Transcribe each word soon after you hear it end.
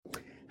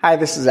Hi,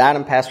 this is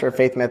Adam, pastor of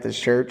Faith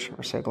Methodist Church.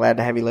 We're so glad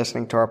to have you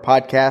listening to our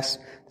podcast.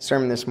 The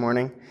sermon this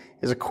morning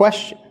is a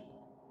question.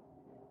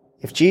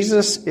 If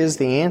Jesus is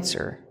the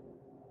answer,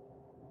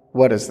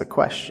 what is the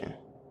question?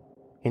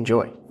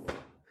 Enjoy.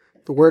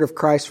 The word of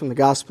Christ from the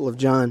Gospel of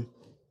John.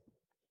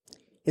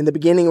 In the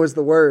beginning was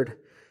the Word,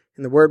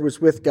 and the Word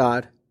was with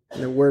God,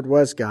 and the Word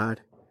was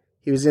God.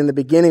 He was in the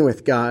beginning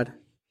with God.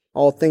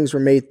 All things were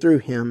made through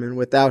Him, and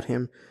without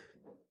Him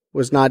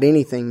was not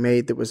anything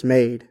made that was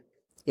made.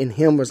 In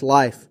Him was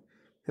life,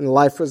 and the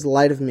life was the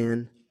light of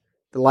men.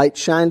 The light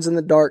shines in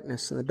the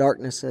darkness, and the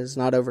darkness has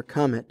not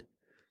overcome it.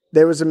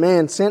 There was a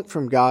man sent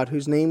from God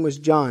whose name was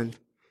John.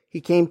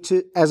 He came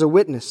as a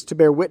witness to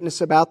bear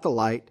witness about the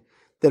light,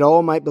 that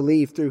all might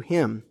believe through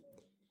him.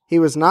 He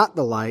was not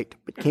the light,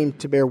 but came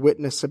to bear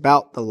witness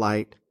about the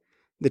light.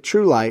 The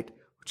true light,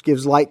 which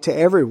gives light to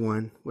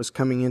everyone, was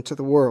coming into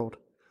the world.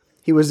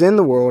 He was in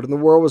the world, and the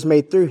world was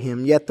made through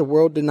him, yet the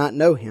world did not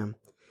know him.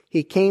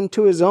 He came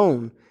to his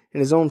own, and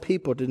his own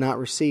people did not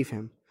receive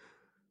him.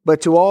 But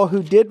to all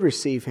who did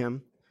receive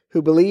him,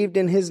 who believed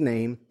in his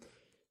name,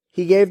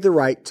 he gave the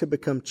right to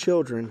become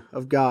children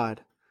of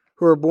God,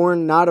 who are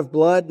born not of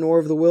blood, nor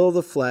of the will of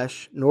the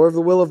flesh, nor of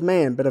the will of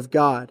man, but of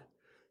God.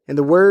 And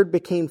the Word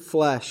became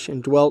flesh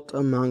and dwelt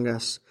among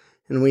us,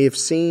 and we have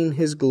seen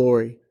his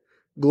glory,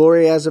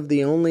 glory as of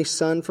the only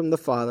Son from the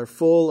Father,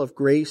 full of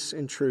grace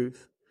and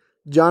truth.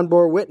 John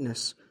bore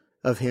witness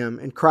of him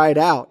and cried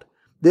out,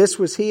 "This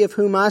was he of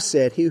whom I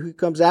said, he who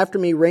comes after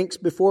me ranks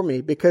before me,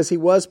 because he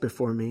was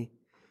before me."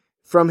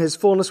 From his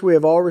fullness we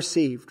have all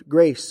received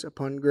grace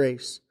upon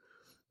grace.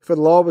 For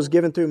the law was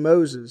given through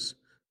Moses,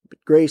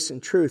 but grace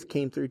and truth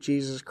came through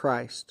Jesus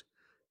Christ.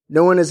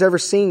 No one has ever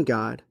seen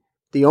God,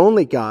 the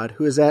only God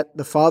who is at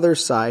the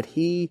Father's side.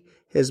 He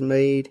has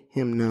made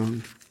him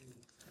known.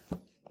 I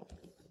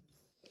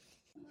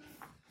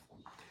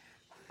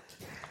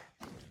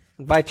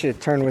invite you to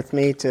turn with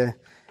me to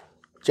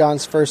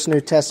John's first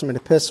New Testament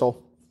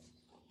epistle.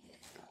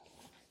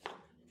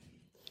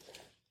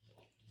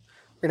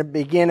 We're going to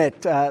begin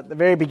at the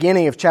very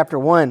beginning of chapter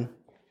 1,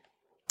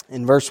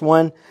 in verse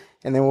 1,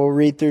 and then we'll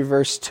read through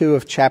verse 2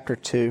 of chapter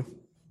 2.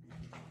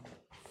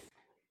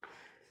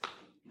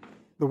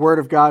 The Word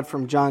of God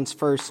from John's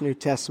first New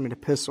Testament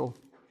epistle.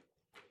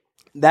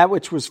 That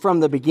which was from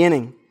the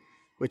beginning,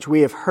 which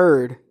we have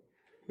heard,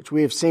 which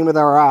we have seen with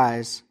our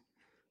eyes,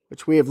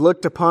 which we have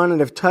looked upon and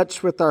have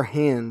touched with our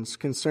hands,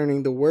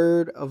 concerning the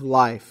word of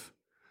life.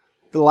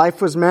 The life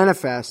was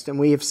manifest, and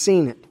we have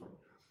seen it,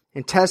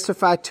 and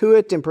testify to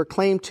it, and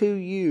proclaim to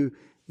you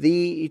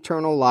the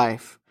eternal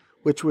life,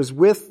 which was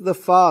with the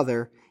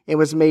Father, and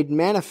was made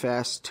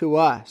manifest to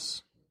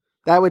us.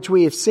 That which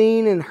we have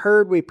seen and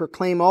heard we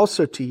proclaim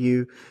also to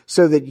you,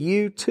 so that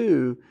you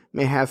too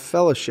may have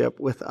fellowship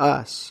with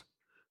us.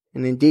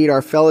 And indeed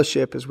our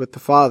fellowship is with the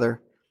Father,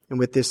 and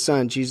with His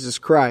Son, Jesus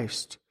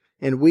Christ.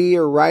 And we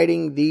are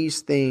writing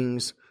these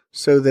things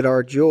so that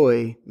our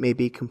joy may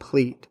be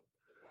complete.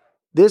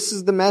 This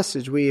is the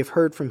message we have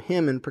heard from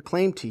Him and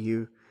proclaimed to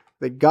you,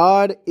 that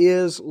God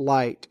is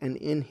light, and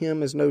in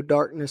Him is no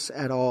darkness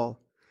at all.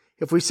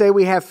 If we say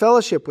we have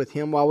fellowship with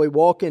Him while we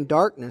walk in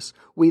darkness,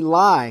 we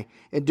lie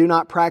and do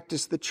not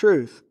practice the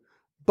truth.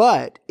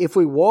 But if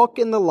we walk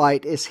in the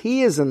light as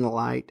He is in the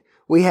light,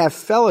 we have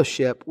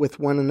fellowship with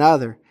one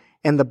another,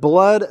 and the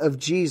blood of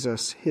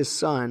Jesus, His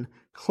Son,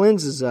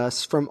 cleanses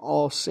us from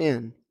all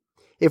sin.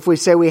 If we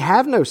say we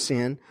have no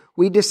sin,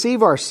 we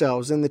deceive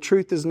ourselves, and the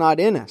truth is not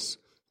in us.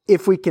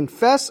 If we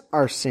confess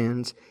our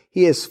sins,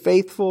 He is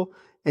faithful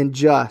and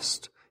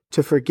just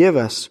to forgive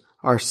us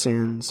our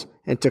sins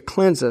and to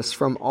cleanse us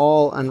from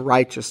all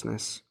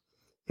unrighteousness.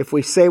 If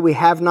we say we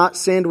have not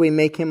sinned, we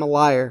make Him a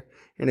liar,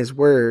 and His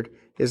word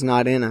is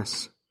not in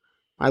us.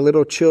 My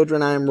little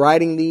children, I am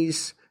writing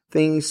these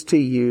things to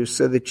you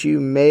so that you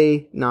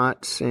may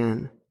not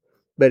sin.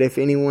 But if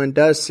anyone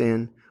does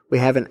sin, we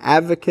have an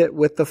advocate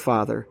with the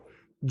Father,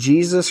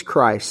 Jesus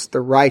Christ, the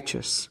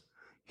righteous.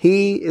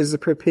 He is the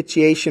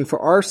propitiation for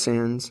our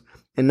sins,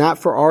 and not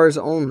for ours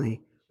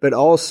only, but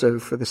also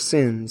for the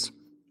sins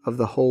of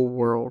the whole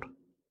world.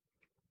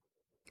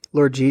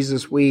 Lord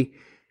Jesus, we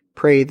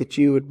pray that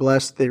you would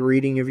bless the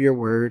reading of your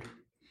word.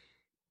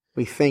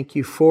 We thank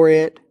you for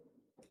it.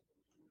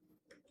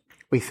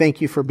 We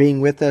thank you for being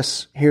with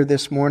us here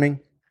this morning.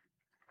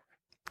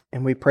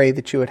 And we pray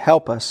that you would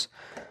help us.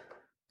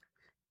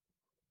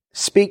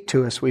 Speak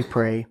to us, we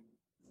pray.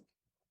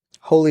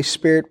 Holy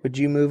Spirit, would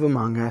you move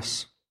among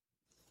us?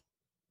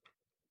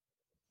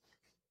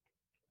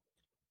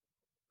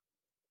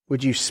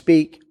 Would you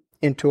speak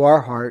into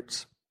our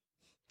hearts?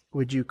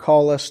 Would you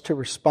call us to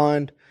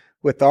respond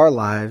with our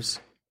lives?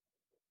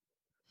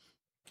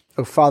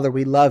 Oh, Father,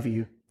 we love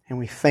you, and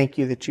we thank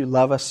you that you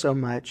love us so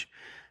much,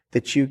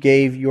 that you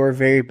gave your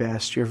very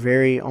best, your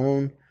very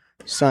own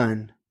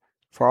Son,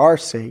 for our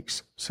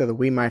sakes, so that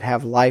we might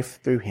have life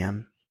through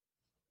Him.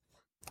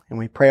 And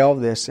we pray all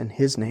this in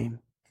His name.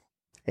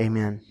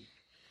 Amen.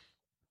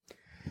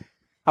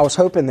 I was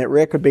hoping that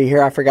Rick would be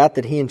here. I forgot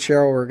that he and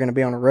Cheryl were going to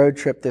be on a road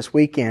trip this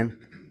weekend.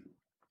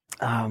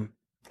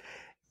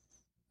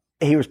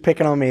 he was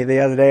picking on me the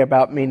other day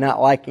about me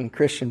not liking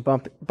Christian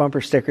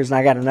bumper stickers, and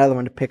I got another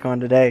one to pick on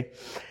today.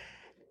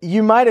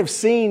 You might have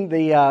seen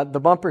the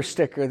bumper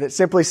sticker that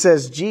simply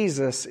says,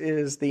 Jesus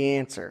is the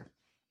answer.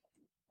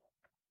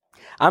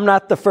 I'm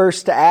not the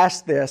first to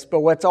ask this,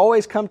 but what's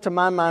always come to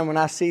my mind when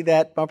I see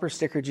that bumper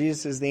sticker,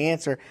 Jesus is the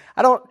answer,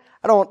 I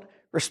don't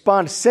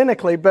respond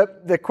cynically,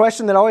 but the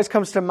question that always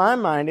comes to my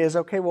mind is,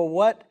 okay, well,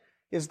 what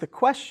is the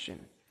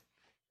question?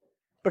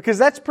 Because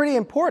that's pretty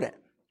important.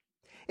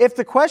 If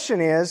the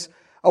question is,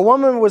 a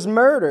woman was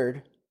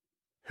murdered,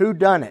 who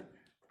done it?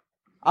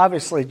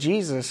 Obviously,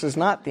 Jesus is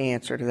not the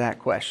answer to that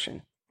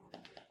question.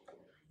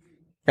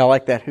 Y'all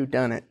like that, who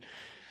done it?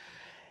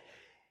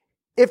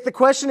 If the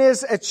question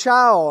is, a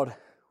child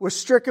was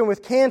stricken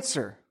with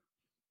cancer,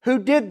 who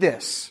did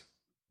this?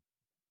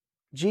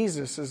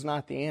 Jesus is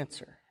not the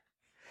answer.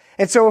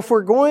 And so if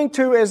we're going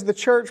to, as the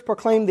church,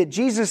 proclaim that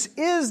Jesus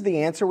is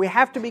the answer, we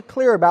have to be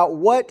clear about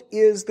what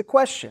is the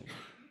question.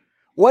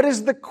 What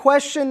is the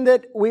question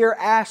that we are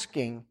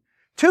asking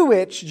to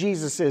which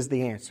Jesus is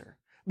the answer?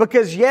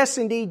 Because yes,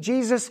 indeed,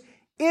 Jesus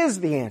is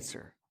the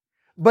answer.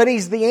 But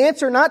He's the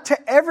answer not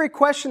to every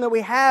question that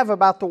we have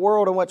about the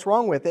world and what's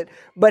wrong with it,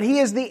 but He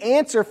is the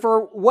answer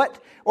for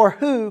what or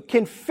who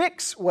can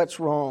fix what's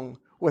wrong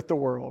with the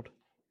world.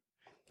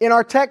 In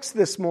our text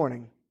this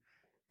morning,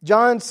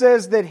 John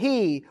says that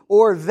he,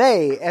 or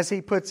they, as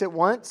he puts it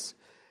once,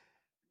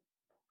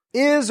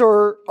 is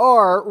or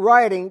are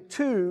writing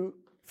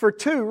for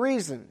two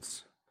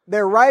reasons.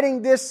 They're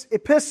writing this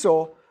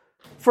epistle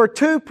for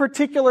two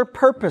particular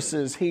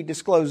purposes, he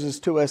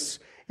discloses to us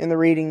in the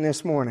reading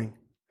this morning.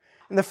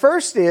 And the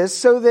first is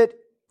so that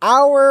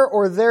our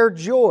or their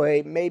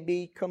joy may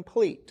be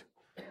complete.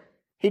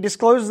 He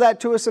discloses that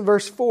to us in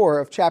verse 4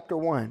 of chapter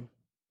 1.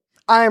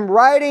 I am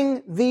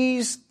writing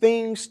these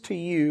things to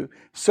you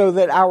so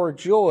that our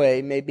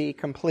joy may be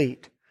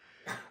complete.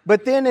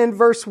 But then in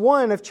verse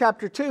 1 of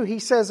chapter 2, he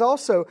says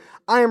also,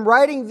 I am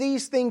writing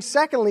these things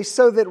secondly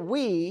so that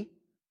we,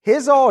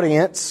 His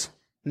audience,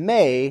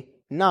 may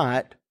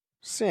not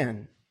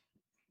sin.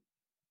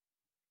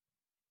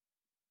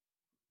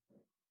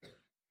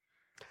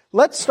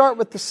 Let's start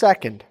with the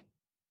second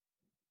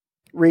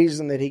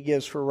reason that he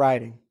gives for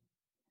writing.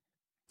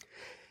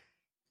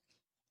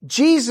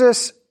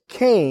 Jesus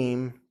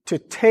came to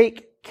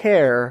take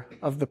care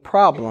of the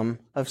problem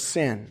of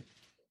sin.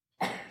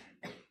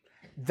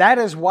 That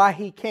is why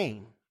He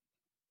came.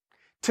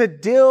 To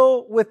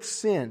deal with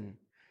sin.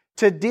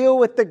 To deal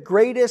with the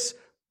greatest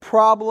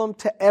problem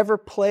to ever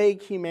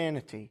plague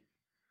humanity.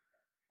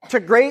 To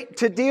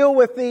deal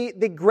with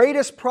the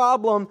greatest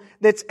problem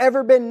that's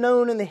ever been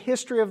known in the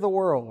history of the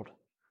world.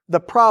 The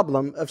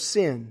problem of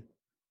sin.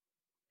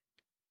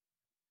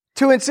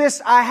 To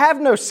insist, I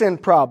have no sin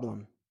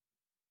problem,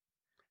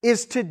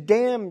 is to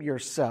damn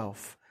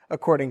yourself,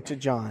 according to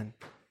John.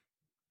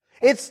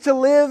 It's to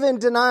live in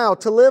denial,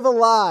 to live a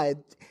lie,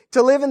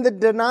 to live in the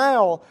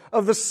denial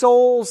of the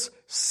soul's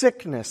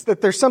sickness, that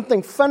there's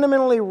something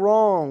fundamentally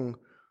wrong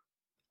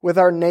with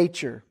our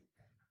nature.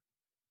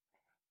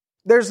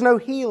 There's no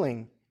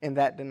healing in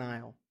that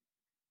denial.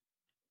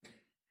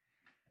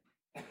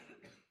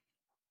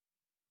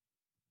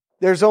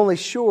 There's only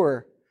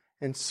sure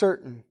and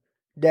certain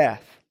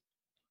death.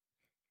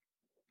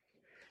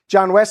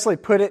 John Wesley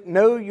put it,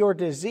 know your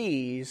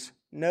disease,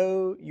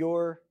 know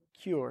your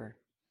cure.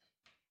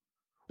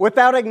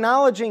 Without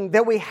acknowledging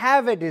that we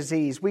have a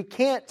disease, we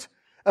can't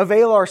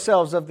avail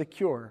ourselves of the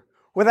cure.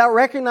 Without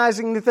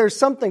recognizing that there's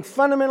something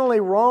fundamentally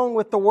wrong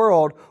with the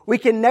world, we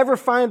can never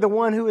find the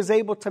one who is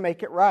able to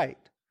make it right.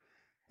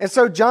 And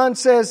so John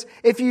says,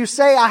 if you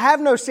say, I have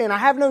no sin, I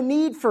have no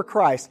need for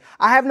Christ,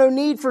 I have no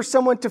need for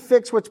someone to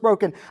fix what's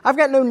broken, I've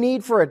got no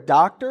need for a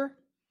doctor,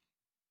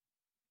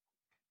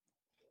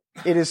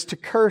 it is to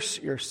curse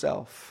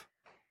yourself.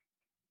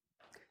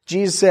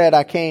 Jesus said,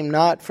 I came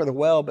not for the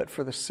well, but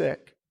for the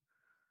sick.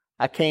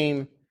 I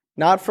came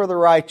not for the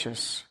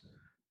righteous,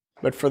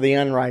 but for the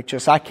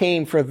unrighteous. I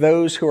came for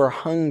those who are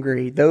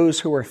hungry, those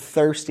who are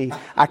thirsty.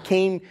 I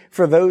came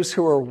for those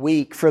who are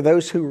weak, for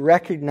those who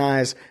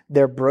recognize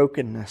their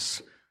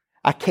brokenness.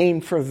 I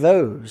came for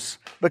those,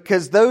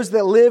 because those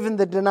that live in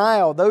the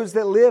denial, those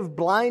that live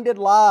blinded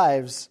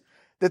lives,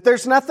 that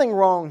there's nothing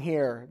wrong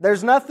here.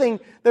 There's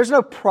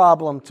no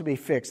problem to be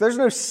fixed. There's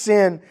no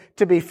sin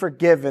to be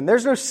forgiven.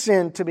 There's no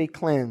sin to be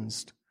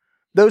cleansed.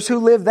 Those who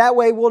live that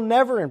way will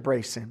never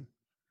embrace Him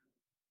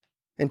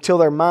until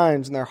their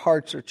minds and their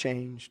hearts are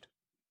changed.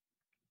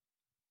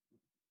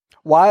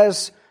 Why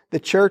is the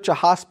church a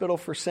hospital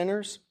for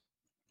sinners?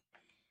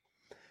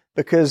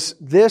 Because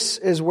this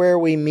is where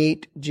we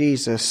meet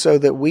Jesus so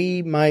that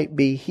we might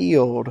be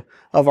healed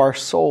of our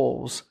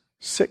soul's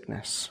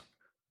sickness.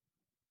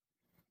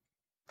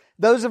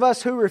 Those of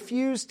us who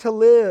refuse to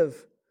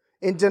live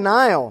in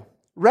denial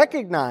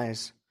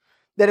recognize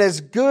that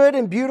as good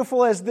and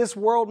beautiful as this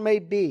world may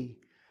be,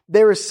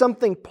 there is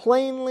something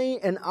plainly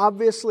and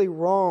obviously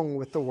wrong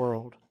with the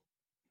world.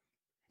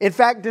 In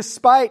fact,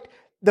 despite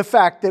the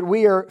fact that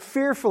we are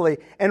fearfully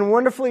and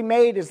wonderfully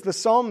made, as the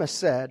psalmist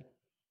said,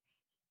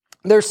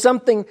 There's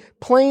something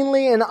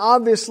plainly and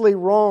obviously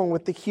wrong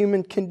with the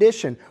human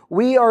condition.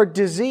 We are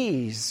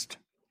diseased.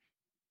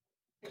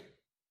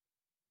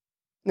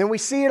 And we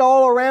see it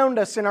all around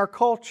us in our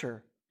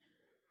culture.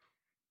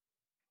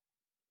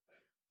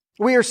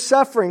 We are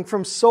suffering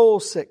from soul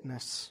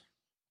sickness.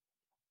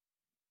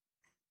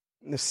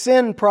 The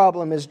sin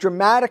problem is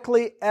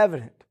dramatically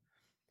evident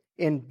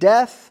in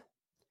death,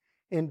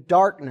 in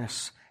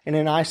darkness, and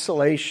in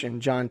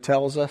isolation, John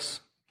tells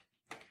us.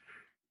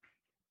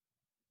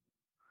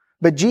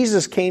 But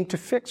Jesus came to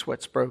fix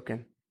what's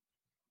broken.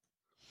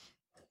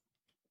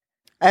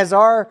 As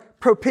our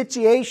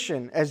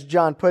propitiation, as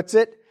John puts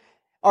it,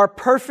 our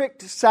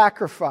perfect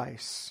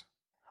sacrifice,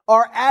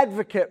 our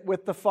advocate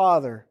with the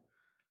Father,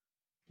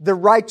 the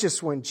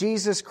righteous one,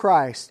 Jesus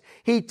Christ.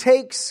 He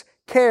takes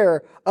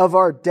care of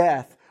our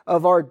death,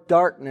 of our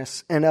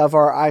darkness, and of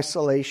our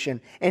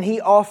isolation. And He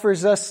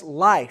offers us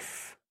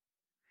life.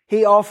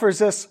 He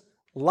offers us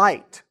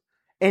light.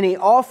 And He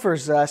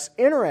offers us,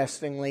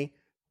 interestingly,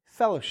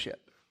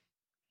 fellowship.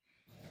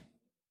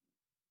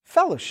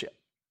 Fellowship.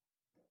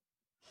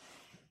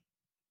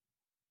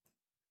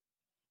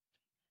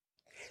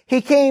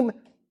 He came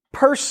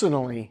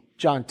personally,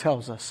 John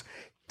tells us,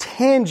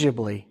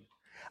 tangibly.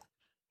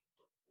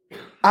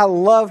 I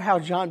love how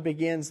John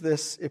begins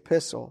this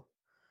epistle.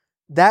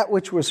 That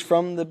which was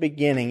from the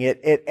beginning.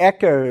 It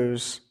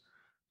echoes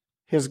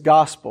his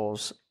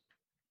Gospel's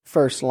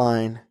first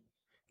line.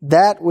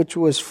 That which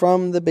was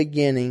from the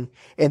beginning.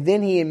 And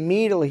then he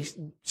immediately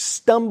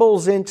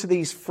stumbles into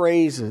these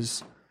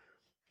phrases.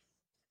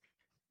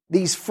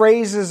 These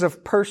phrases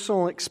of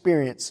personal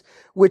experience,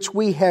 which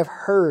we have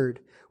heard,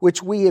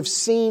 which we have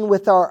seen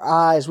with our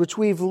eyes, which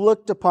we've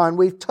looked upon,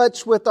 we've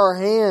touched with our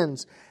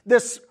hands.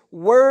 This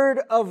word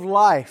of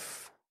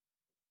life.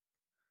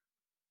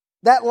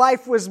 That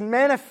life was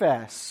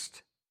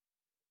manifest.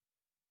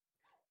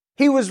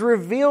 He was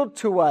revealed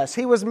to us.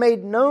 He was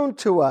made known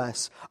to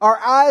us. Our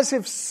eyes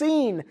have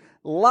seen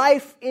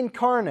life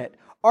incarnate.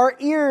 Our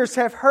ears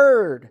have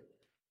heard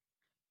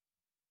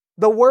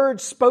the word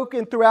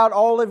spoken throughout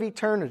all of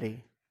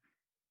eternity.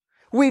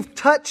 We've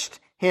touched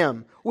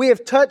Him. We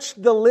have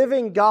touched the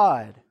living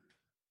God.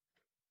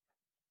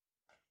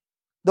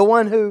 The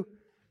one who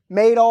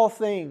made all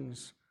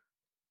things.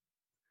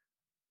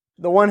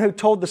 The one who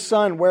told the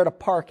sun where to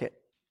park it.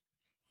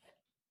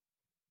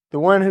 The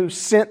one who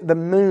sent the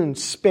moon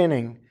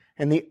spinning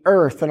and the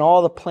earth and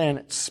all the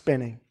planets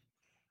spinning.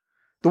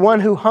 The one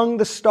who hung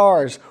the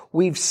stars.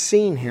 We've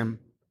seen Him.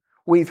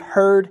 We've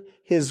heard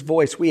His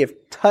voice. We have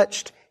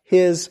touched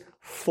His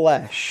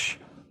flesh.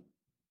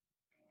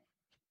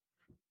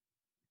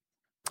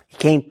 He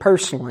came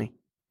personally.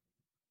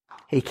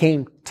 He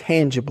came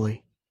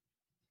tangibly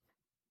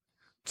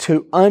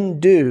to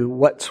undo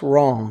what's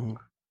wrong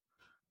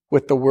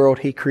with the world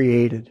He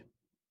created.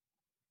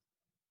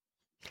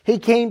 He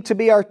came to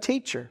be our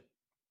teacher.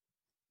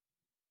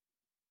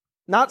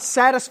 Not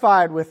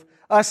satisfied with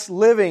us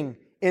living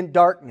in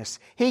darkness.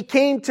 He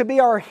came to be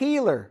our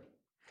healer.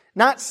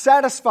 Not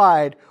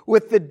satisfied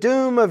with the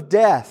doom of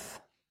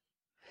death.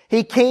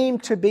 He came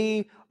to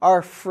be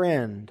our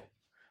friend,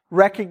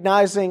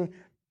 recognizing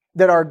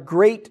that our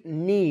great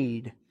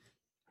need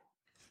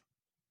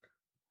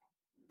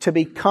to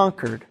be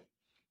conquered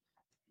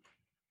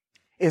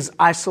is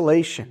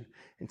isolation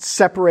and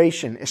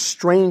separation,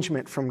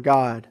 estrangement from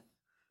God.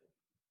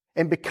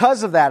 And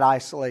because of that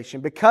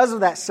isolation, because of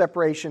that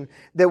separation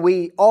that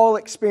we all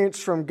experience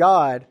from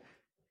God,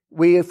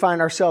 we find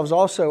ourselves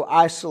also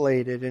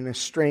isolated and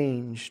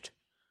estranged,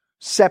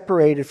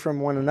 separated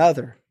from one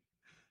another.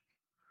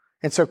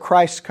 And so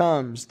Christ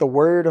comes, the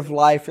Word of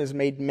life is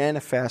made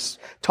manifest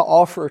to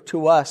offer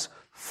to us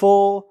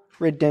full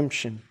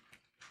redemption.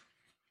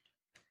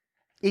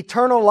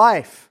 Eternal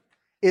life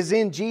is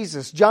in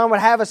Jesus. John would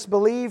have us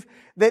believe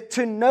that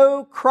to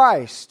know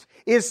Christ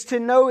is to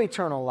know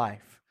eternal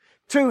life.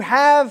 To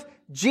have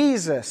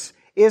Jesus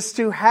is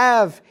to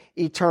have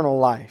eternal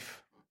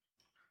life.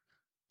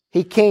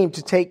 He came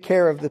to take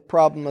care of the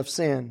problem of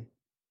sin.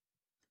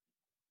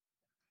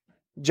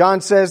 John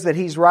says that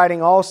he's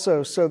writing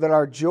also so that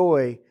our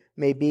joy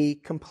may be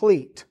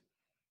complete.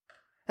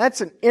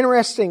 That's an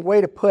interesting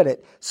way to put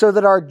it. So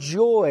that our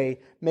joy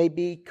may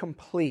be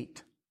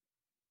complete.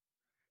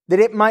 That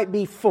it might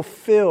be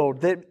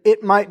fulfilled. That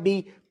it might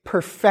be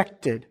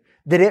perfected.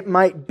 That it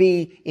might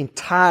be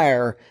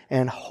entire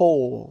and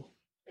whole.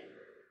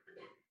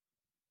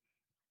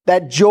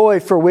 That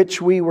joy for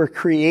which we were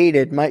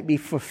created might be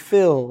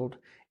fulfilled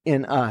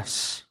in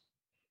us.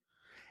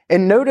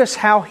 And notice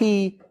how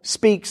he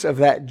speaks of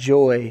that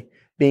joy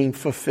being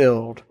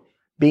fulfilled,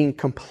 being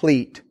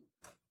complete,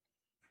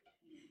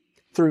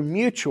 through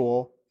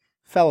mutual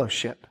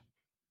fellowship.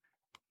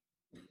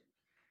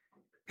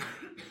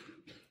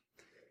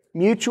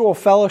 Mutual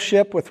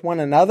fellowship with one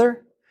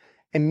another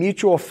and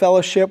mutual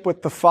fellowship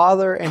with the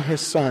Father and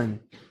His Son.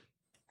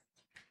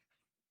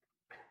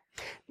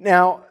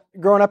 Now,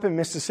 growing up in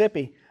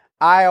Mississippi,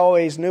 I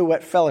always knew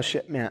what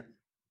fellowship meant.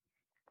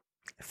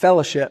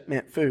 Fellowship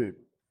meant food.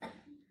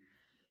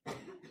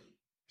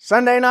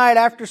 Sunday night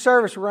after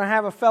service, we're going to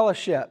have a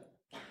fellowship.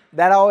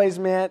 that always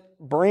meant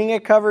bring a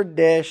covered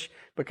dish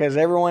because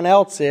everyone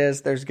else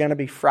is. There's going to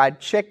be fried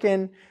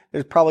chicken.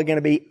 There's probably going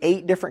to be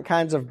 8 different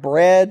kinds of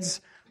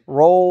breads,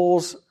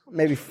 rolls,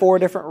 maybe 4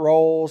 different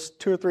rolls,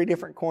 2 or 3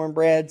 different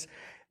cornbreads.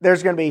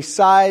 There's going to be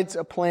sides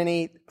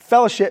aplenty.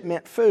 Fellowship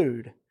meant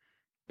food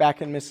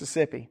back in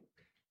Mississippi.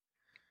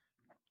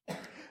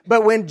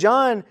 But when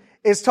John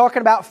is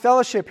talking about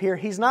fellowship here,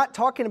 he's not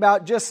talking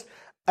about just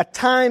a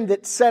time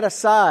that's set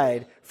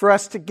aside for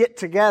us to get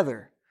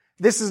together.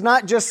 This is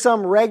not just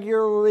some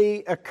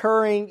regularly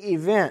occurring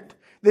event.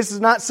 This is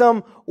not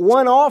some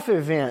one-off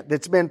event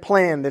that's been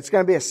planned that's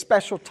going to be a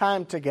special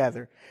time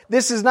together.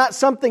 This is not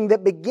something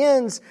that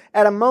begins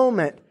at a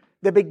moment,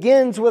 that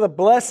begins with a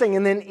blessing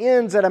and then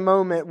ends at a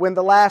moment when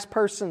the last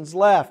person's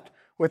left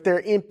with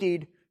their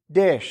emptied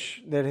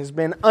dish that has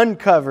been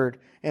uncovered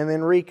and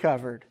then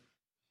recovered.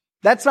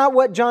 That's not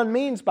what John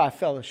means by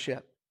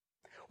fellowship.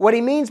 What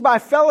he means by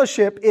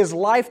fellowship is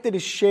life that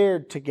is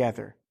shared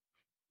together.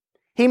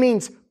 He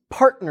means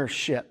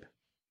partnership.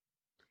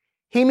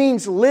 He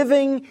means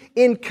living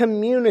in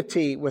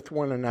community with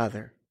one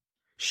another,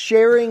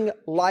 sharing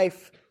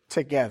life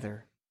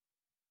together.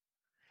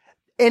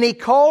 And he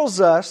calls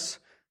us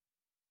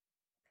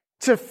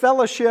to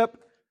fellowship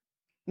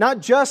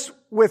not just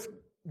with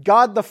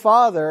God the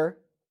Father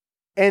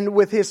and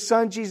with His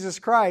Son Jesus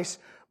Christ,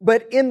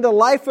 but in the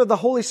life of the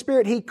Holy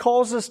Spirit, He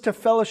calls us to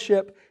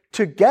fellowship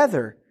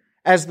together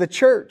as the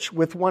church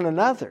with one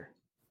another.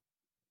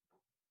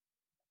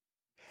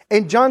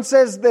 And John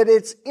says that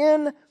it's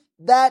in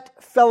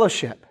that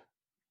fellowship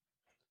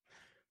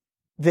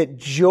that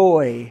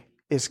joy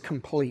is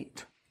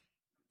complete.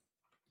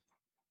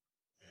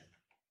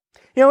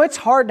 You know, it's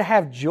hard to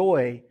have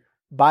joy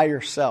by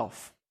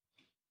yourself.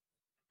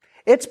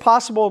 It's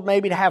possible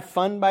maybe to have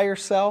fun by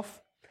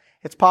yourself.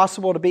 It's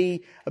possible to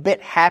be a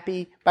bit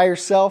happy by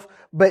yourself.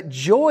 But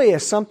joy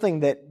is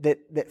something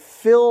that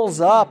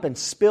fills up and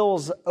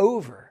spills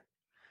over.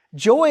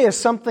 Joy is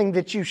something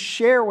that you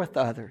share with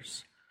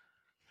others.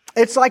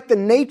 It's like the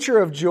nature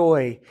of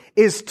joy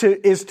is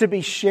to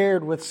be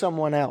shared with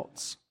someone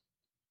else.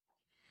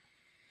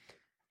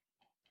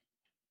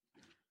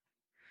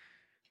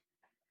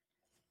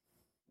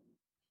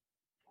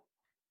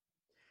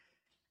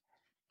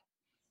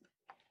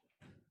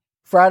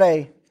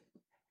 Friday,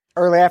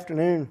 early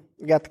afternoon,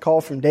 we got the call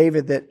from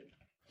David that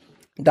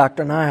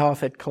Dr.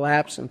 Nyhoff had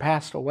collapsed and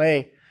passed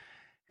away.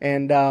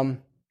 And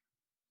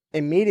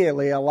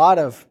immediately a lot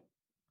of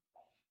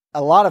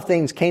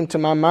things came to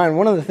my mind.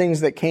 One of the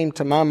things that came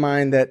to my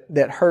mind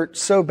that hurt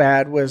so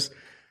bad was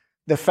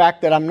the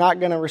fact that I'm not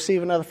going to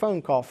receive another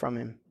phone call from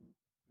him.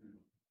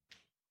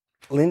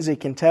 Lindsay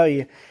can tell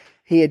you,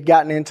 he had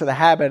gotten into the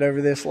habit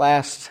over this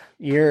last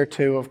year or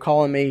two of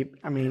calling me.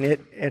 I mean,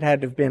 it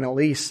had to have been at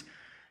least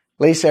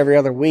every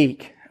other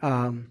week.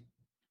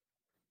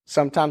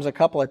 Sometimes a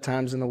couple of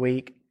times in the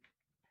week.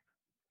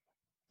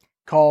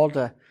 Called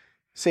to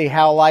see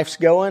how life's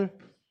going.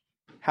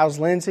 How's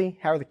Lindsay?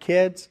 How are the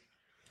kids?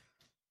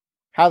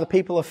 How are the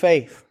people of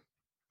faith?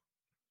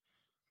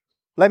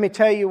 Let me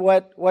tell you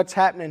what's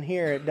happening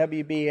here at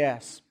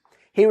WBS.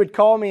 He would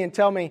call me and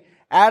tell me,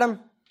 Adam,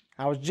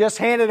 I was just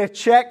handed a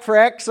check for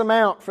X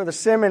amount for the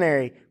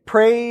seminary.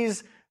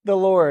 Praise the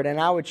Lord. And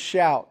I would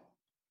shout.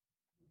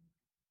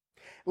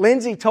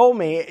 Lindsay told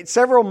me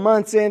several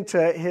months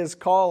into his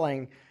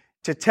calling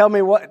to tell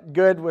me what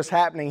good was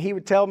happening. He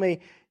would tell me,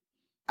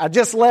 I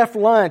just left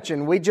lunch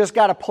and we just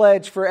got a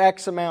pledge for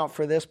X amount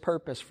for this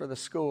purpose for the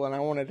school, and I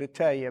wanted to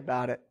tell you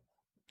about it.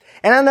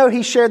 And I know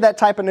he shared that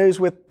type of news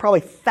with probably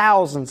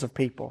thousands of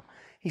people.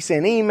 He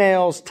sent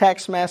emails,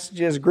 text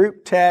messages,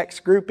 group texts,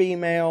 group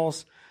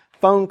emails,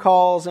 phone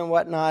calls and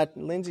whatnot.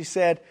 And Lindsay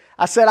said,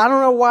 I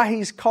don't know why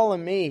he's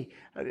calling me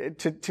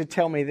to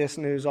tell me this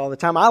news all the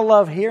time. I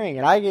love hearing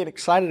it. I get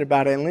excited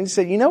about it. And Lindsay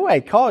said, you know why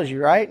he calls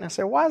you, right? And I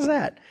said, why is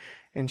that?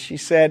 And she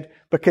said,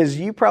 because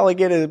you probably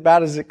get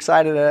about as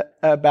excited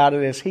about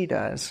it as he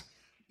does.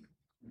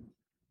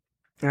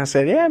 And I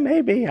said, yeah,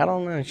 maybe. I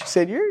don't know. And she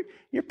said,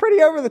 you're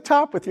pretty over the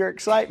top with your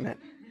excitement.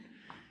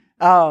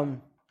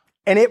 And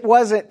it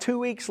wasn't 2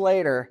 weeks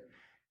later,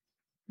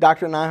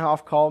 Dr.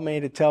 Nyhoff called me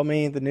to tell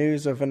me the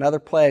news of another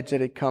pledge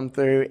that had come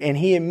through. And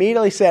he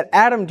immediately said,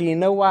 Adam, do you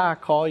know why I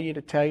call you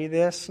to tell you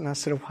this? And I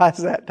said, why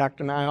is that,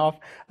 Dr. Nyhoff?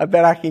 I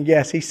bet I can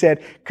guess. He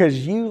said,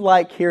 because you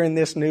like hearing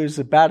this news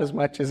about as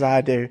much as I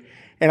do.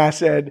 And I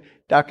said,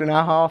 Dr.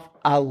 Nyhoff,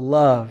 I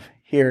love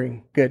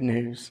hearing good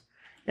news.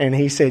 And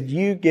he said,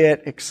 you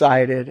get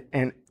excited,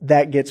 and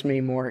that gets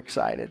me more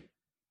excited.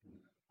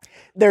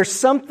 There's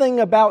something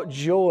about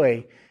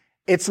joy.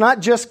 It's not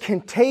just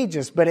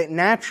contagious, but it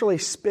naturally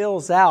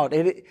spills out.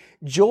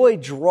 Joy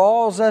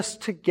draws us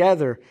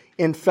together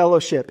in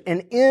fellowship.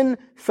 And in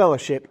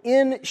fellowship,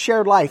 in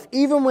shared life,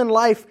 even when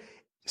life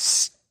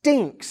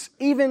stinks,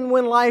 even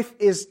when life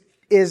is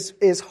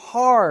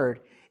hard,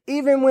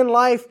 even when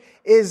life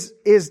is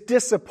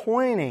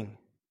disappointing,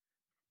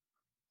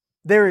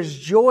 there is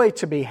joy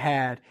to be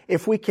had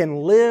if we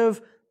can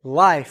live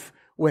life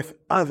with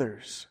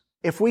others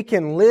if we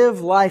can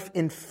live life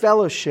in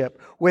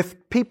fellowship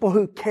with people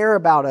who care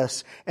about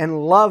us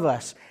and love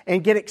us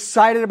and get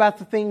excited about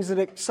the things that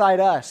excite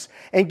us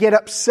and get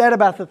upset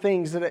about the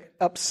things that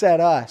upset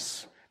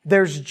us,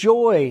 there's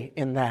joy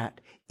in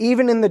that,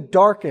 even in the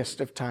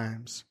darkest of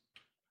times.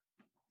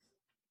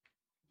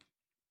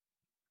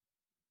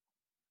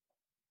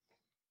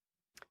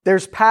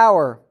 There's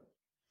power,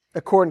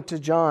 according to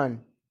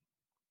John,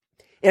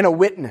 in a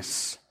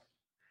witness,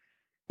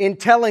 in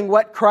telling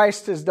what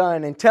Christ has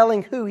done, in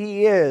telling who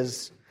He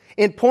is,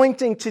 in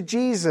pointing to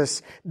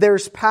Jesus.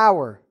 There's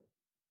power.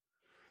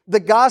 The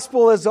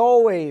gospel is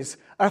always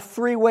a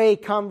three-way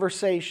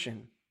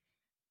conversation.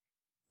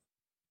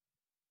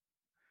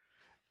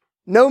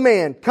 No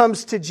man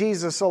comes to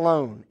Jesus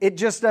alone. It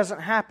just doesn't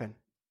happen.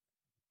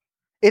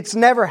 It's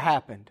never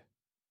happened.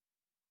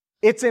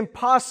 It's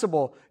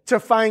impossible to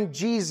find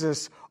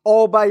Jesus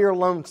all by your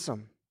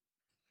lonesome.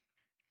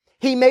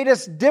 He made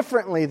us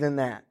differently than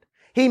that.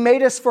 He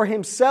made us for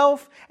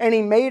Himself, and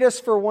He made us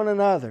for one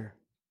another.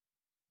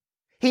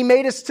 He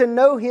made us to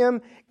know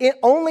Him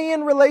only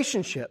in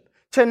relationship.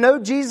 To know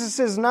Jesus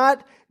is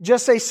not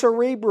just a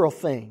cerebral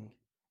thing.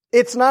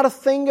 It's not a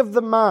thing of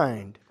the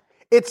mind.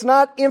 It's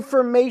not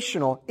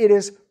informational. It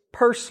is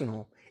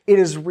personal. It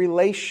is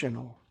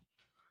relational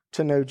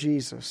to know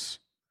Jesus.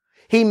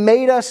 He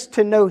made us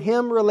to know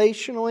Him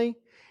relationally,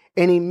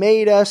 and He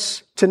made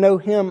us to know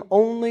Him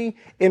only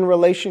in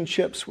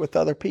relationships with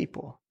other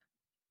people.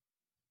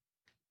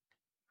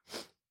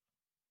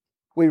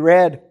 We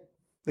read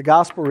the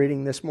gospel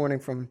reading this morning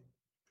from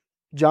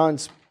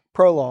John's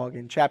prologue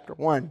in chapter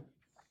 1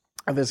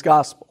 of his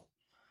gospel.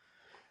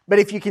 But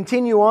if you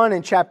continue on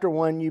in chapter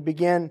 1, you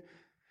begin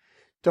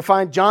to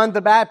find John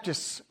the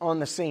Baptist on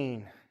the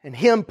scene and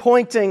him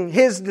pointing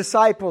his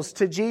disciples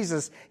to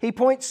Jesus. He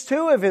points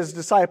two of his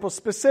disciples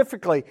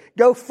specifically.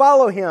 Go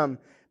follow Him.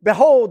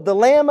 Behold, the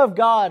Lamb of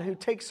God who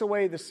takes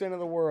away the sin of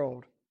the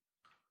world.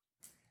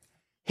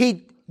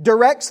 He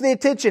directs the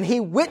attention.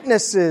 He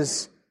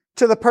witnesses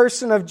to the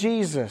person of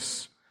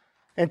Jesus.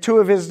 And two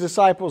of His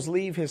disciples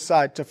leave His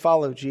side to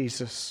follow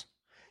Jesus.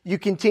 You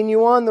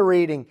continue on the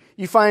reading.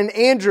 You find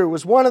Andrew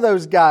was one of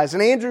those guys.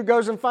 And Andrew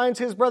goes and finds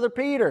his brother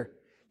Peter.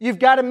 You've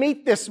got to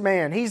meet this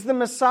man. He's the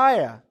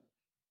Messiah.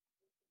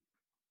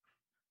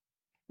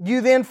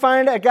 You then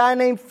find a guy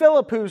named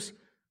Philip who's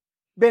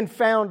been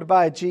found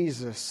by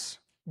Jesus.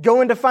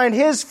 Going to find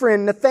his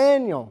friend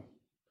Nathanael.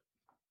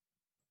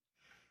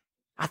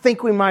 I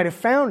think we might have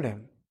found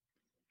him.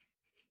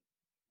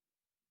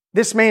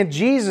 This man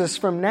Jesus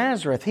from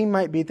Nazareth, he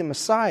might be the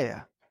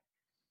Messiah.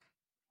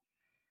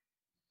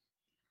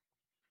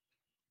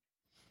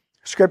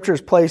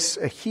 Scriptures place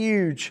a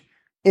huge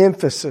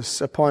emphasis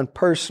upon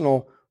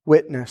personal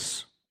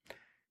witness,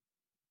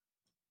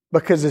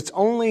 because it's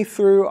only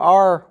through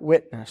our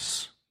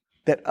witness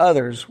that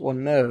others will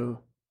know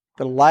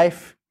the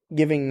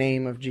life-giving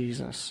name of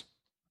Jesus.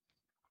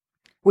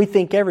 We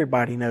think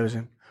everybody knows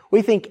Him.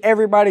 We think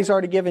everybody's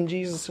already given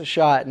Jesus a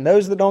shot, and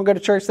those that don't go to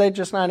church, they're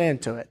just not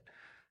into it.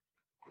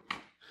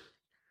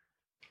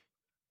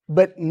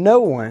 But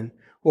no one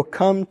will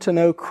come to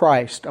know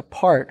Christ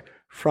apart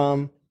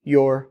from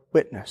your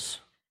witness.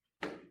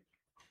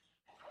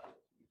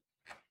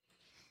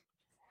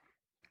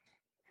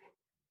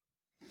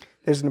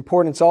 There's an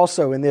importance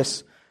also in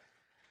this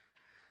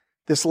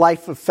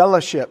life of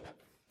fellowship,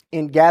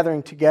 in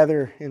gathering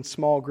together in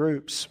small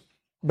groups.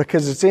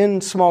 Because it's in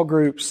small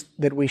groups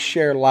that we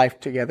share life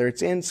together.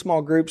 It's in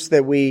small groups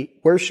that we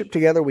worship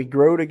together, we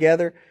grow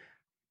together,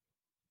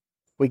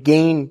 we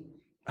gain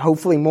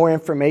hopefully more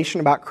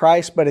information about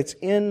Christ. But it's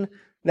in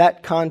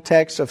that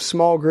context of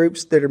small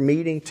groups that are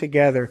meeting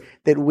together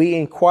that we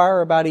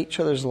inquire about each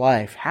other's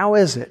life. How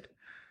is it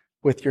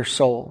with your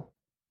soul?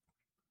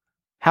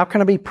 How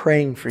can I be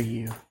praying for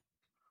you?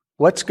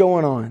 What's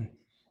going on?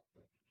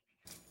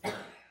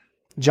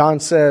 John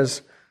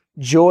says,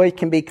 joy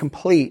can be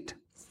complete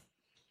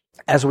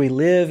as we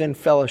live in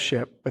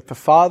fellowship with the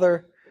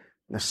Father,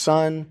 the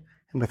Son,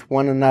 and with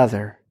one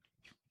another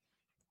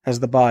as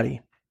the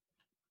body.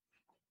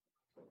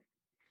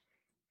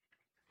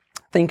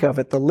 Think of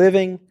it, the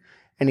living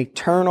and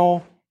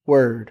eternal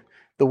Word,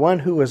 the one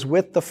who is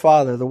with the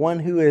Father, the one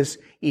who is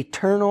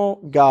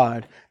eternal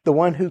God, the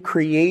one who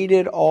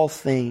created all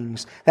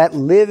things. That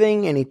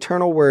living and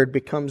eternal Word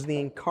becomes the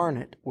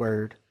incarnate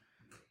Word.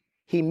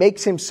 He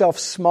makes Himself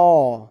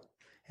small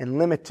and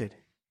limited.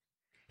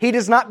 He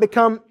does not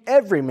become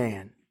every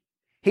man.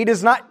 He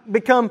does not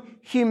become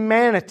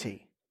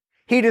humanity.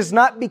 He does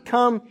not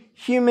become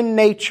human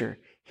nature.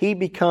 He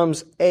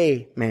becomes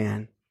a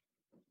man.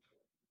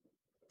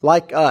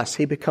 Like us,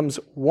 He becomes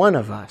one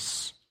of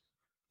us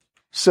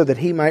so that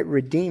He might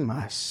redeem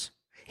us.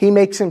 He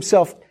makes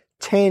Himself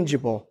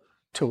tangible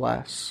to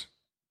us.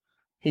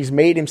 He's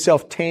made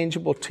Himself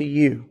tangible to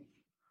you.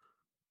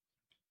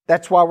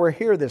 That's why we're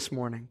here this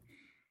morning.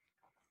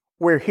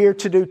 We're here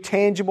to do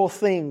tangible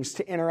things,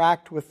 to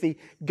interact with the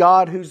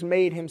God who's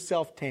made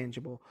Himself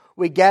tangible.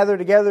 We gather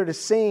together to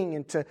sing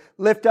and to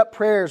lift up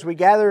prayers. We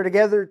gather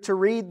together to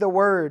read the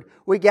Word.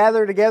 We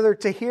gather together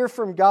to hear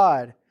from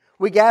God.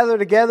 We gather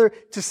together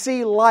to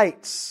see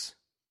lights.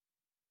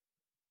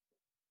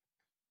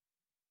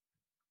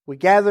 We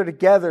gather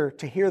together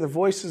to hear the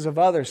voices of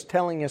others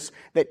telling us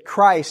that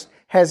Christ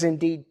has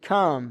indeed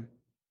come.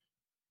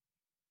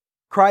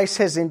 Christ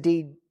has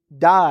indeed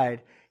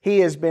died. He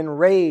has been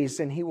raised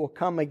and He will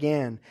come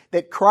again.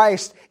 That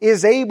Christ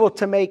is able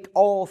to make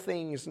all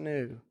things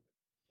new.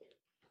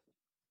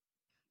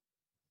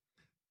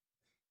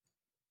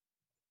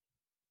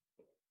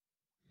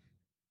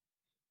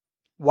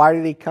 Why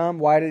did He come?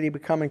 Why did He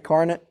become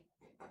incarnate?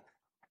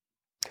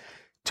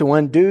 To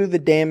undo the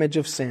damage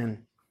of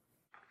sin.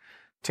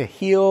 To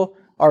heal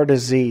our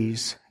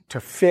disease. To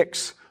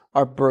fix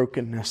our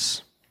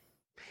brokenness.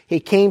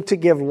 He came to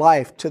give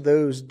life to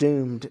those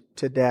doomed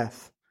to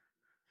death.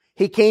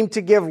 He came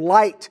to give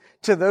light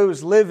to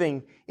those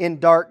living in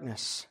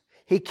darkness.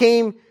 He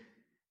came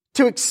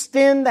to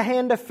extend the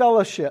hand of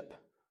fellowship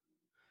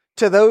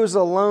to those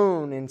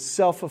alone in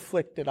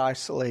self-afflicted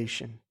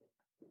isolation.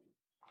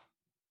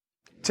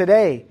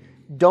 Today,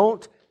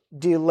 don't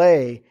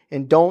delay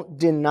and don't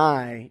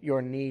deny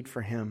your need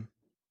for Him.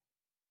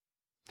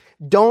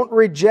 Don't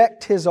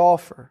reject His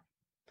offer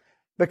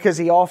because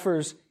He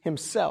offers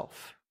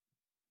Himself.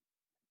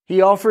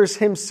 He offers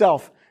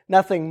Himself,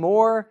 nothing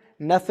more,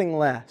 nothing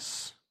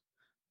less.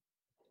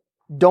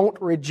 Don't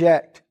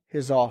reject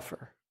His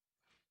offer.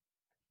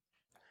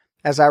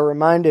 As I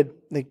reminded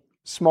the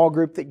small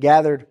group that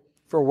gathered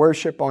for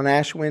worship on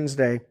Ash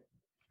Wednesday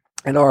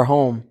at our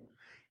home,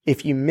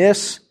 if you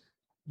miss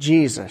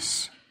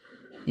Jesus,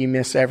 you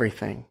miss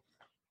everything.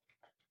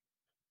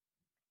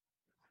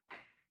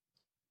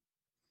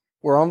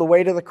 We're on the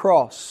way to the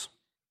cross.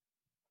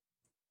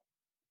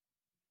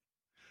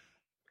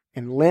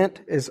 And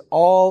Lent is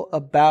all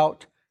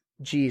about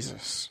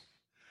Jesus.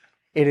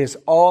 It is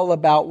all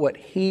about what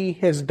He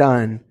has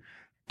done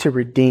to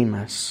redeem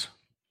us.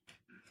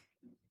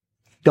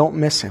 Don't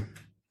miss Him.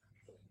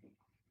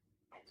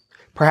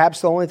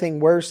 Perhaps the only thing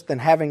worse than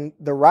having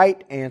the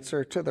right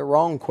answer to the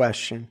wrong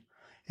question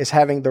is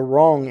having the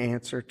wrong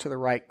answer to the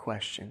right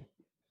question.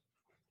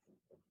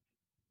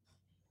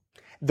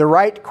 The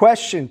right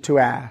question to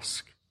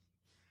ask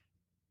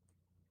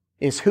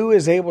is, who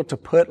is able to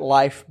put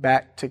life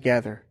back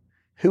together?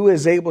 Who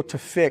is able to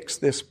fix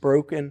this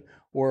broken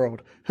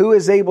world? Who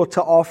is able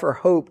to offer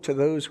hope to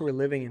those who are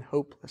living in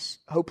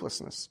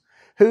hopelessness?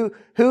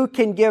 Who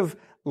can give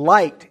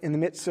light in the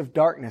midst of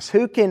darkness?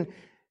 Who can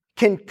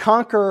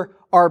conquer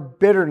our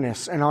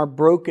bitterness and our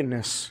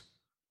brokenness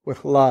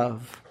with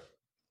love?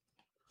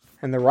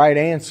 And the right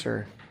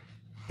answer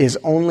is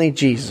only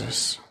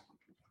Jesus.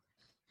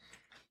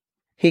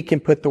 He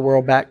can put the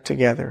world back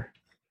together.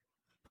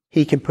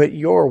 He can put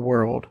your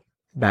world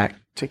back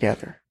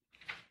together.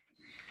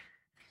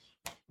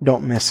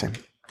 Don't miss Him.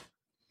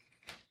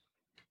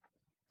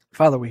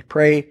 Father, we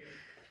pray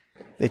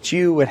that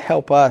You would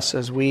help us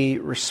as we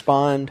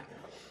respond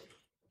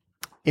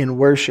in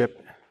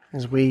worship,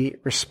 as we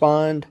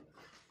respond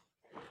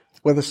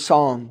with a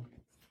song,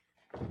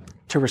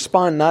 to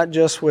respond not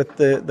just with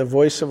the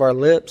voice of our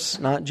lips,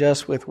 not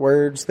just with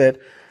words that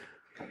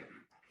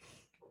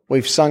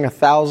we've sung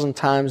 1,000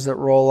 times that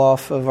roll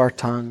off of our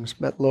tongues,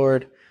 but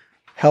Lord,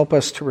 help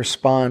us to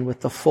respond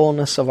with the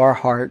fullness of our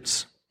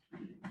hearts.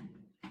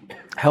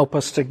 Help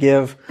us to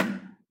give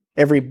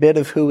every bit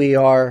of who we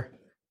are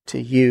to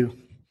You.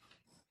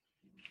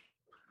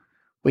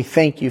 We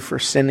thank You for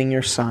sending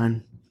Your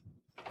Son.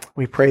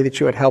 We pray that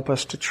You would help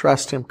us to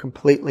trust Him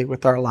completely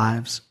with our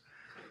lives.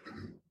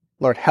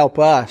 Lord, help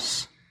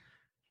us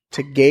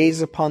to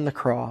gaze upon the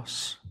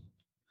cross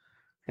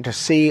and to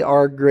see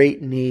our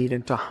great need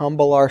and to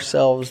humble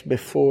ourselves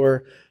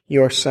before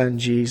Your Son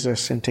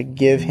Jesus and to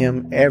give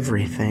Him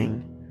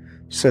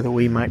everything so that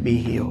we might be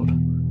healed.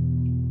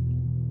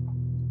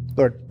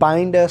 Lord,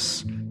 bind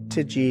us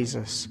to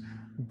Jesus.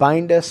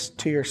 Bind us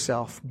to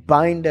Yourself.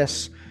 Bind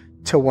us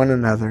to one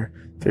another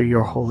through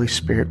Your Holy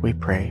Spirit, we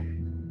pray.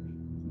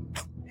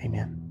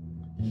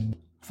 Amen.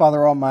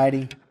 Father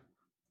Almighty,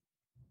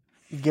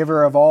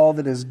 Giver of all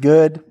that is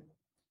good,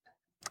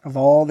 of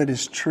all that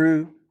is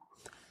true,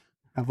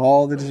 of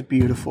all that is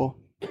beautiful.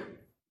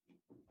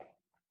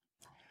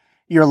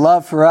 Your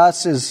love for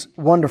us is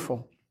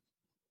wonderful.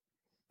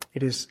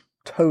 It is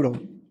total.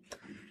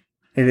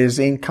 It is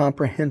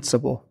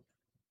incomprehensible.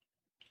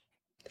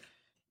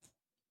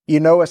 You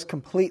know us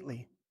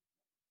completely.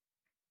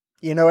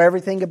 You know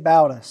everything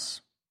about us.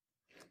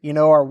 You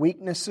know our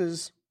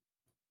weaknesses.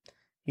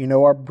 You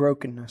know our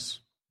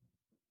brokenness.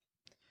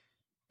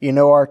 You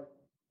know our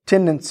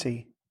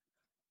tendency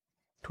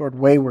toward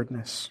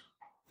waywardness.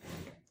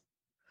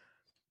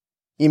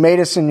 You made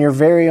us in Your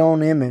very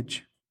own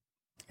image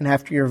and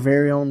after Your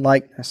very own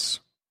likeness.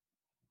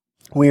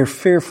 We are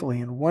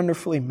fearfully and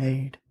wonderfully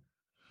made.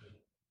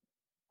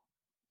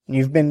 And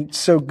You've been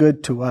so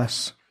good to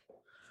us.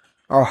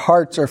 Our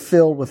hearts are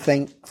filled with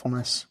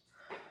thankfulness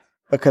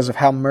because of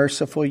how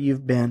merciful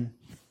You've been,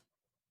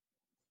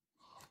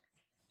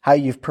 how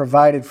You've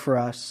provided for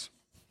us,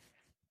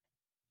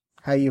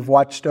 how You've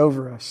watched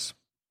over us.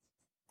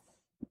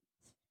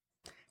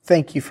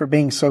 Thank You for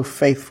being so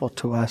faithful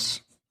to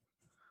us.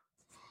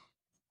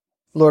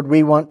 Lord,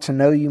 we want to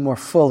know you more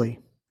fully,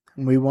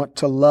 and we want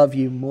to love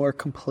you more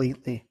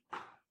completely.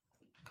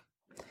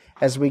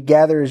 As we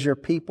gather as your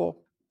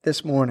people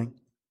this morning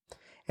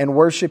and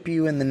worship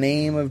you in the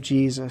name of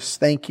Jesus,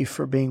 thank you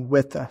for being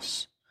with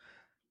us,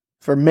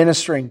 for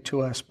ministering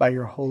to us by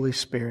your Holy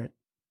Spirit.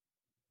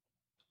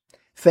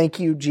 Thank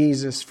you,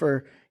 Jesus,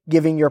 for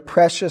giving your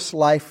precious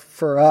life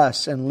for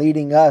us and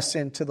leading us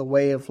into the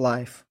way of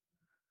life.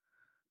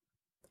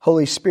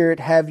 Holy Spirit,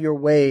 have your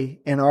way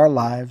in our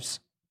lives.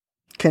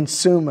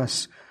 Consume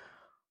us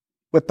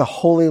with the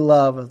holy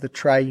love of the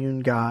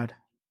triune God.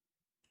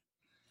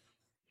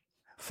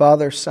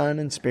 Father, Son,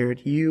 and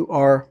Spirit, you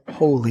are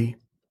holy,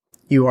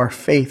 you are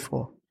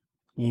faithful,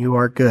 you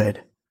are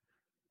good,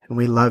 and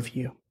we love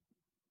you.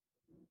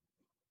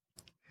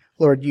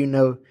 Lord, you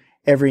know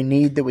every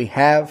need that we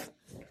have.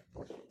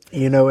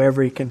 You know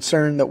every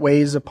concern that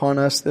weighs upon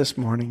us this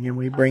morning, and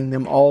we bring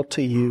them all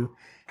to you.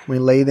 We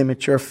lay them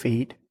at your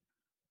feet.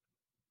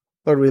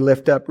 Lord, we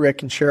lift up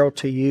Rick and Cheryl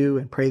to you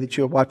and pray that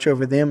you'll watch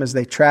over them as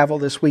they travel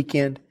this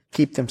weekend.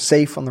 Keep them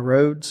safe on the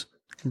roads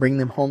and bring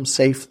them home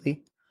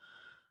safely.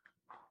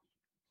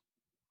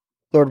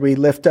 Lord, we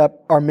lift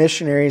up our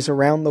missionaries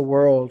around the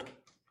world.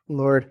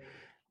 Lord,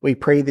 we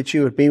pray that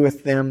you would be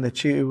with them,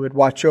 that you would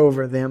watch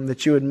over them,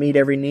 that you would meet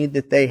every need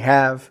that they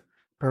have,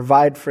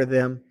 provide for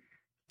them.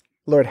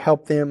 Lord,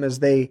 help them as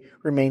they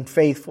remain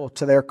faithful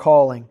to their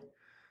calling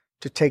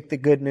to take the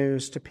good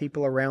news to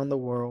people around the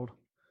world.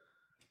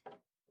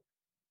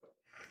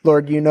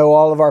 Lord, you know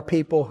all of our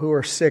people who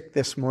are sick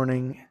this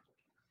morning.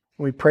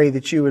 We pray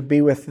that you would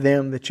be with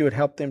them, that you would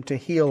help them to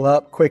heal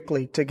up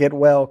quickly, to get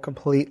well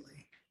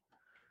completely.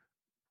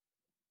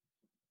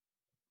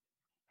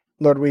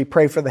 Lord, we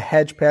pray for the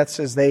Hedgepeths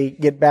as they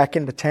get back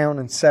into town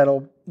and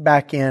settle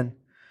back in.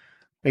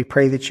 We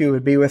pray that you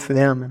would be with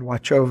them and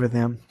watch over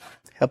them.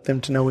 Help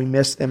them to know we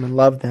miss them and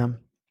love them.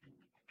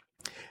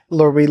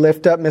 Lord, we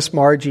lift up Miss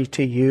Margie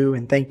to you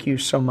and thank you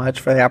so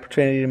much for the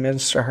opportunity to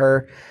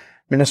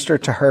minister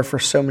to her for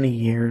so many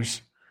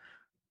years.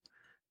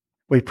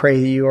 We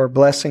pray that your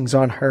blessings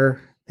on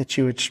her, that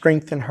you would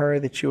strengthen her,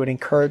 that you would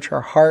encourage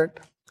her heart.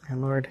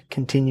 And Lord,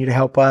 continue to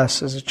help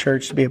us as a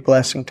church to be a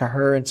blessing to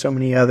her and so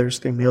many others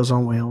through Meals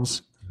on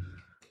Wheels.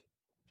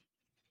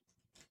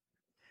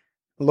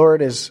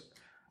 Lord, as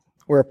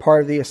we're a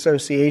part of the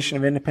Association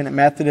of Independent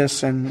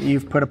Methodists, and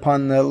you've put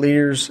upon the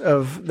leaders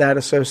of that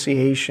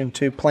association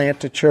to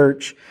plant a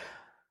church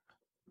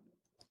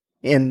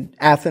in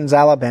Athens,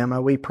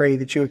 Alabama, we pray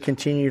that you would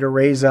continue to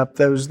raise up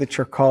those that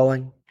you're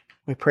calling.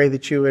 We pray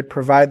that you would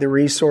provide the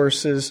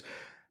resources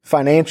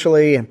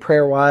financially and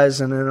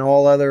prayer-wise and in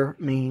all other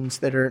means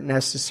that are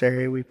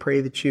necessary. We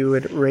pray that you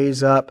would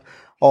raise up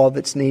all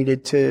that's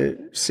needed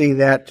to see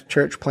that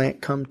church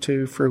plant come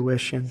to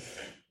fruition.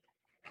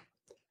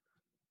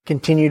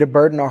 Continue to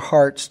burden our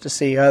hearts to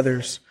see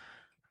others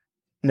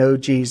know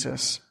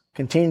Jesus.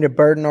 Continue to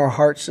burden our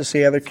hearts to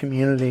see other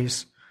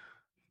communities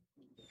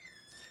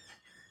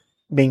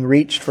being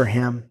reached for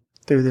Him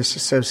through this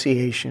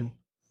association.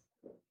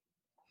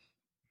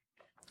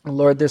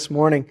 Lord, this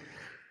morning,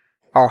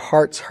 our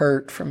hearts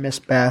hurt for Miss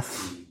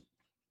Beth.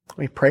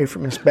 We pray for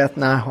Miss Beth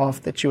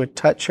Nyhoff that you would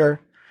touch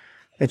her,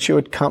 that you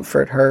would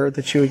comfort her,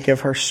 that you would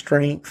give her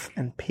strength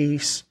and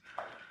peace.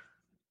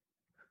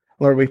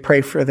 Lord, we pray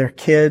for their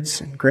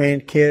kids and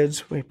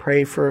grandkids. We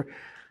pray for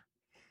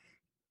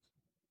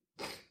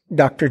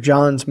Dr.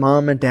 John's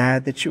mom and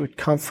dad, that you would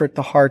comfort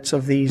the hearts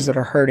of these that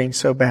are hurting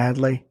so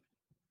badly.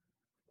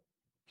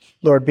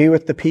 Lord, be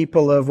with the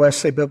people of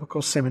Wesley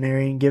Biblical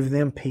Seminary and give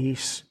them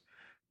peace.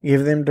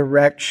 Give them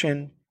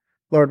direction.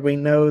 Lord, we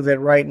know that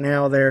right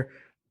now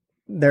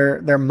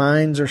their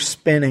minds are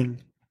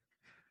spinning.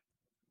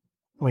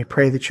 We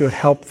pray that you would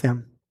help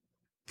them,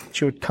 that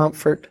you would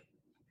comfort.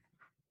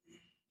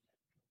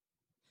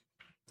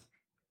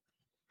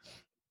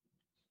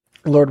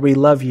 Lord, we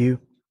love you,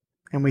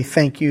 and we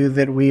thank you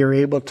that we are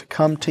able to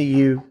come to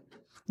you,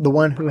 the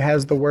one who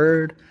has the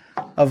word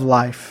of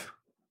life,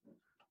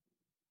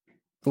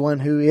 the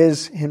one who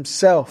is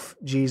himself,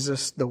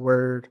 Jesus, the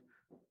word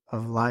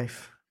of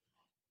life.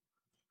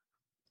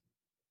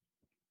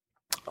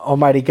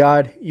 Almighty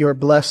God, your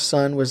blessed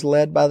Son was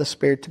led by the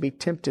Spirit to be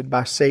tempted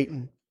by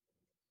Satan.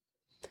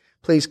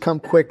 Please come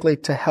quickly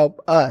to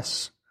help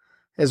us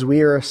as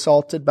we are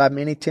assaulted by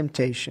many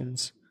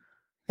temptations.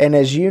 And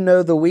as you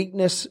know the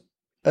weakness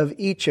of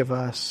each of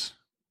us,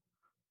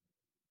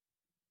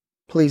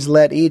 please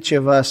let each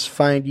of us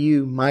find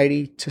you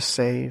mighty to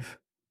save.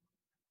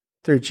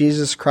 Through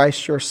Jesus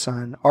Christ, your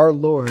Son, our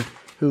Lord,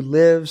 who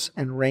lives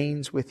and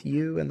reigns with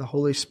you and the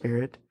Holy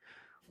Spirit,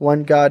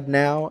 one God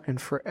now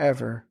and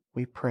forever,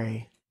 we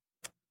pray.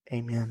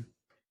 Amen.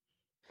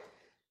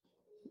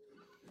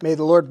 May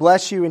the Lord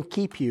bless you and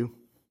keep you.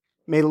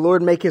 May the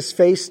Lord make His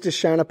face to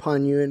shine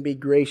upon you and be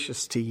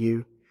gracious to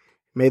you.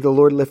 May the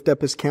Lord lift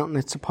up His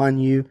countenance upon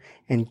you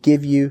and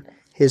give you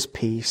His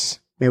peace.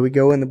 May we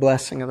go in the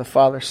blessing of the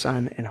Father,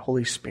 Son, and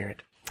Holy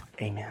Spirit.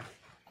 Amen.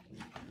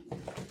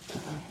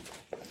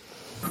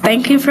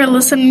 Thank you for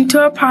listening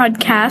to our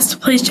podcast.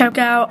 Please check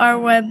out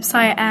our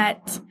website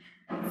at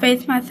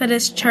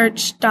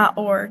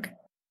faithmethodistchurch.org.